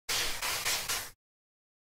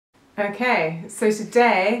Okay, so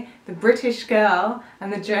today the British girl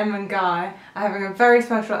and the German guy are having a very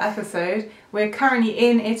special episode. We're currently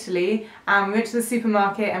in Italy and we went to the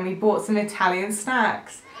supermarket and we bought some Italian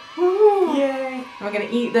snacks. Woo! Yay! And we're going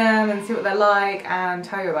to eat them and see what they're like and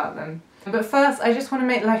tell you about them. But first I just want to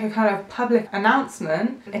make like a kind of public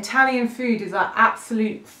announcement. Italian food is our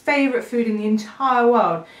absolute favourite food in the entire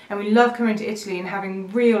world, and we love coming to Italy and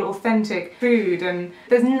having real authentic food, and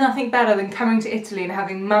there's nothing better than coming to Italy and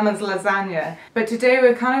having mama's lasagna. But today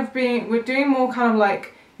we're doing more kind of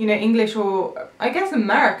like, you know, English or I guess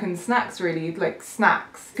American snacks really, like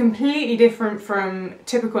snacks. Completely different from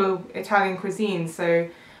typical Italian cuisine, so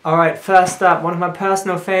alright, first up, one of my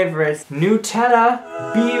personal favourites,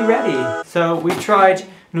 Nutella Be Ready. So we tried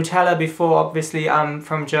Nutella before. Obviously I'm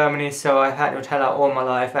from Germany, so I've had Nutella all my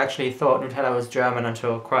life. I actually thought Nutella was German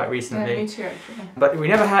until quite recently. Yeah, me too actually. But we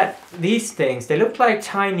never had these things. They look like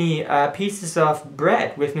tiny pieces of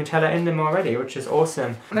bread with Nutella in them already, which is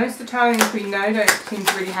awesome. Most Italians we know don't seem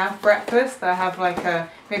to really have breakfast. They have like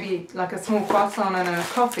maybe like a small croissant and a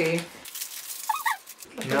coffee.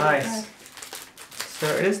 Nice. So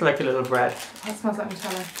it is like a little bread. That smells like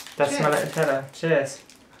Nutella. That smells like Nutella. Cheers.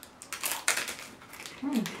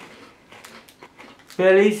 Mm.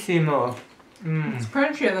 Bellissimo. It's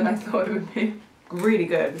crunchier than I thought it would be. Really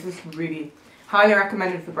good. This is really highly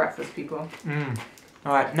recommended for breakfast, people.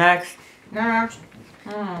 Alright, next. Next.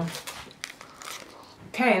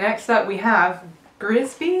 Okay, next up we have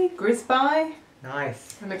Grisby.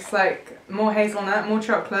 Nice. It looks like more hazelnut, more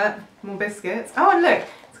chocolate, more biscuits. Oh, and look!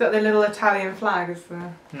 It's got the little Italian flag as the...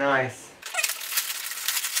 Nice.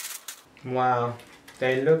 Wow.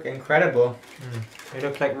 They look incredible. They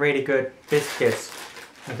look like really good biscuits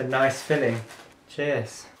with a nice filling.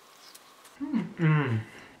 Cheers.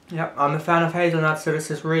 Yep, I'm a fan of hazelnut, so this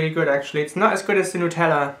is really good actually. It's not as good as the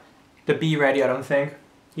Nutella, the Be Ready, I don't think.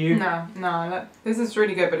 You? No, this is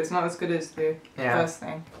really good, but it's not as good as the first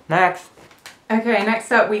thing. Next. Okay, next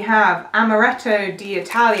up we have Amaretto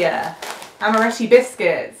d'Italia. Amaretti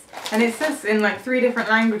biscuits. And it says in like 3 different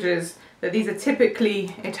languages that these are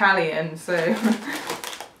typically Italian, so...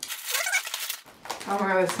 Oh my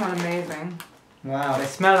god, they smell amazing. Wow, they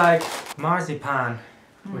smell like marzipan.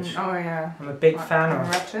 Which oh yeah. I'm a big fan of.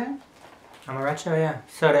 Amaretto? Amaretto, yeah.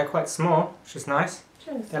 So they're quite small, which is nice.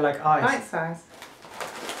 Cheers. They're like ice. Bite size.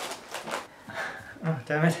 Oh,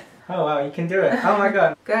 damn it. Oh wow, you can do it. Oh my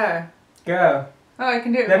god. Go. Go. Oh, I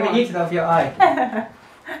can do it. Let me eat it off your eye.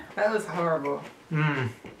 That was horrible.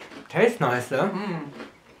 Tastes nice though.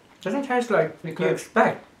 Doesn't taste like you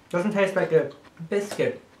expect. Doesn't taste like a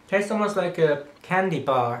biscuit. Tastes almost like a candy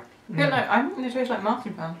bar. Yeah, no, I think they taste like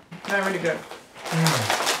marzipan. They're really good.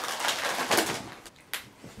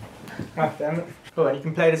 Oh, damn it. Oh, and you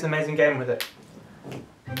can play this amazing game with it.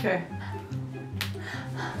 Okay.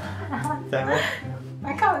 Damn it.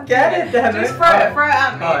 I can't get it, damn it. Just throw it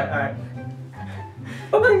at me. Alright.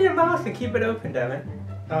 Open your mouth and keep it open, damn it.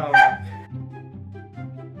 Oh my.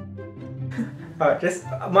 Alright, just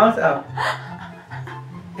mouth up.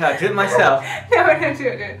 Yeah, do it myself. No, I don't do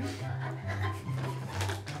it.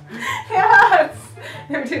 Yes!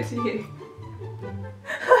 No, do it to you.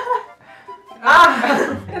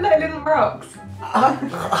 They're like little rocks.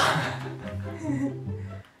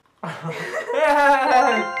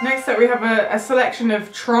 Next up we have a selection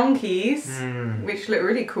of tronkies, which look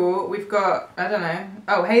really cool. We've got, I don't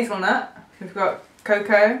know, hazelnut. We've got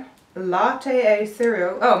cocoa, latte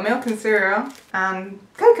cereal, milk and cereal, and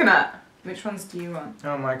coconut. Which ones do you want?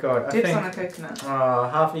 Oh my god, I Dips think... on the coconut. Oh,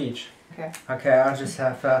 half each. Okay. Okay, I'll just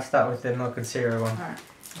start with the milk and cereal one. Alright.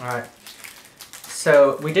 Alright.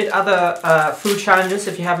 So, we did other food challenges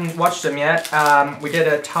if you haven't watched them yet. We did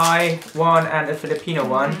a Thai one and a Filipino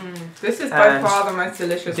one. This is by far the most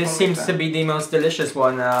delicious one. This seems to be the most delicious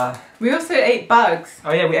one. We also ate bugs.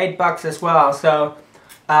 Oh yeah, we ate bugs as well. So,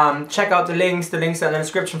 check out the links. The links are in the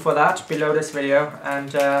description for that below this video.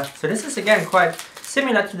 And so this is again quite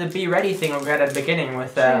similar to the Be Ready thing we had at the beginning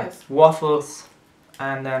with waffles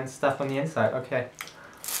and then stuff on the inside. Okay.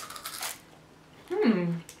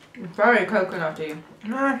 Very coconutty.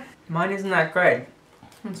 Nah, mine isn't that great.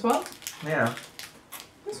 This one? Yeah.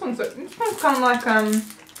 This one's kind of like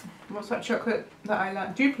what's that chocolate that I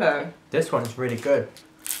like? Duplo. This one's really good.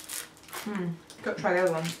 Got to try the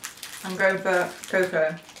other one. I'm going for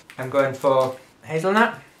cocoa. I'm going for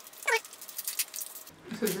hazelnut.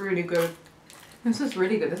 This is really good. This is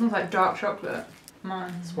really good. This one's like dark chocolate.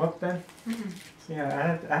 Mine. Swap then? So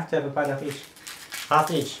yeah, I have to have a bite of each.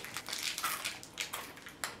 Half each.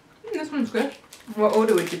 This one's good. What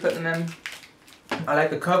order would you put them in? I like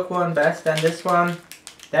the Coke one best, then this one,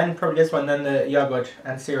 then probably this one, then the yogurt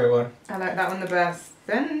and cereal one. I like that one the best.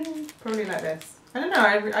 Then Probably like this. I don't know,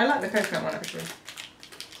 I like the coconut one actually.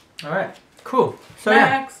 Alright, cool. So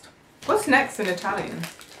next. What's next in Italian?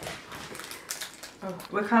 Oh,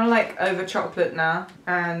 we're kind of like over chocolate now,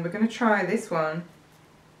 and we're going to try this one.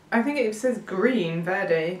 I think it says green,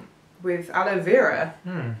 verde, with aloe vera.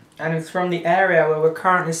 And it's from the area where we're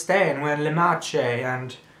currently staying. We're in Limache,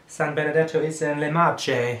 and San Benedetto is in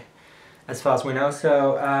Limache, as far as we know,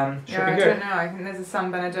 so should be good. I don't know, I think there's a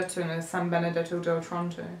San Benedetto and a San Benedetto del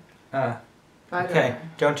Tronto. Okay,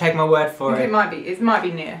 don't take my word for it. It might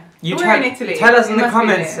be near. We're in Italy. Tell us in the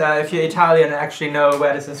comments if you're Italian and actually know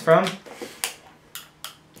where this is from.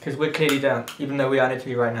 Because we clearly don't, even though we are in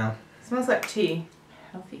Italy right now. It smells like tea.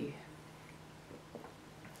 Healthy.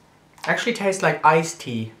 Actually tastes like iced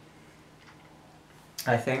tea,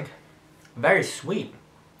 I think. Very sweet.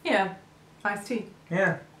 Yeah, iced tea.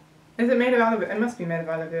 Yeah. Is it made of aloe vera? It must be made of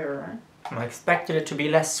aloe vera, right? I expected it to be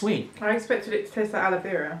less sweet. I expected it to taste like aloe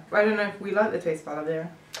vera. I don't know if we like the taste of aloe vera.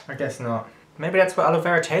 I guess not. Maybe that's what aloe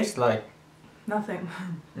vera tastes like. Nothing.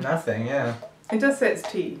 Nothing, yeah. It does say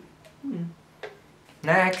it's tea.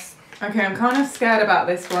 Next. Okay, I'm kind of scared about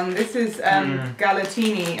this one. This is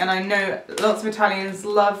Galatini, and I know lots of Italians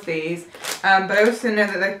love these, but I also know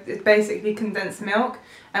that it's basically condensed milk,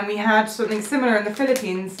 and we had something similar in the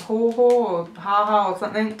Philippines, ho-ho or ha-ha or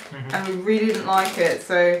something, and we really didn't like it.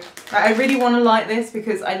 So I really want to like this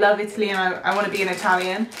because I love Italy and I want to be an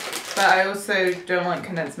Italian, but I also don't like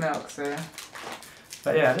condensed milk, so...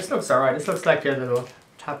 But yeah, this looks alright. This looks like a little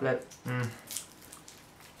tablet.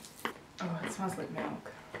 Oh, it smells like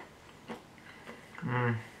milk.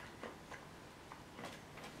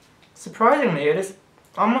 Surprisingly, it is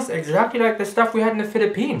almost exactly like the stuff we had in the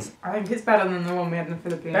Philippines. I think it's better than the one we had in the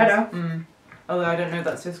Philippines. Better? Although I don't know,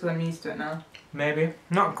 that's just because I'm used to it now. Maybe.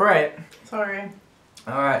 Not great. Sorry.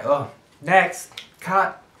 Alright, next.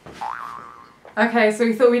 Cut. Okay, so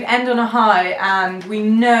we thought we'd end on a high, and we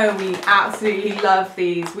know we absolutely love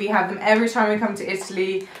these. We have them every time we come to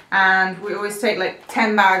Italy, and we always take like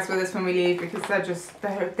 10 bags with us when we leave because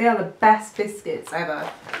they are the best biscuits ever.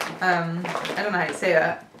 I don't know how to say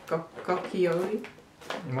that. Gocchioli?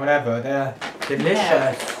 Whatever, they're delicious.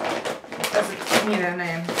 Yes. That's their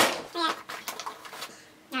name.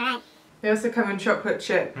 Alright. They also come in chocolate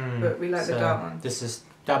chip, but we like the dark one. This is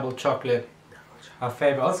double chocolate. Our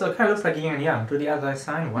favourite. Also, it kind of looks like yin and yang. Do the other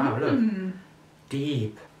side. Wow, look.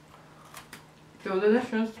 Deep. Feel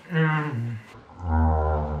delicious.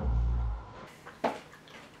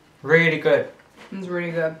 Really good. It's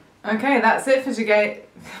really good. Okay, that's it for today.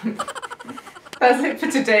 That's it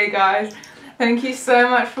for today, guys. Thank you so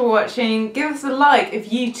much for watching. Give us a like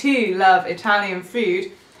if you too love Italian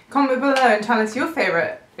food. Comment below and tell us your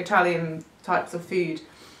favourite Italian types of food.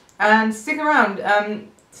 And stick around.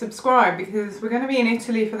 Subscribe because we're going to be in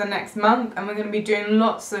Italy for the next month, and we're going to be doing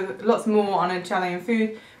lots more on Italian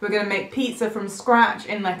food. We're going to make pizza from scratch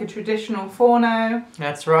in like a traditional forno.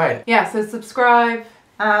 That's right. Yeah, so subscribe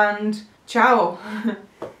and ciao.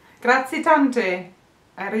 Grazie tante.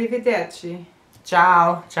 Arrivederci.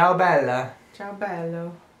 Ciao. Ciao bella. Ciao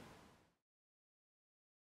bello.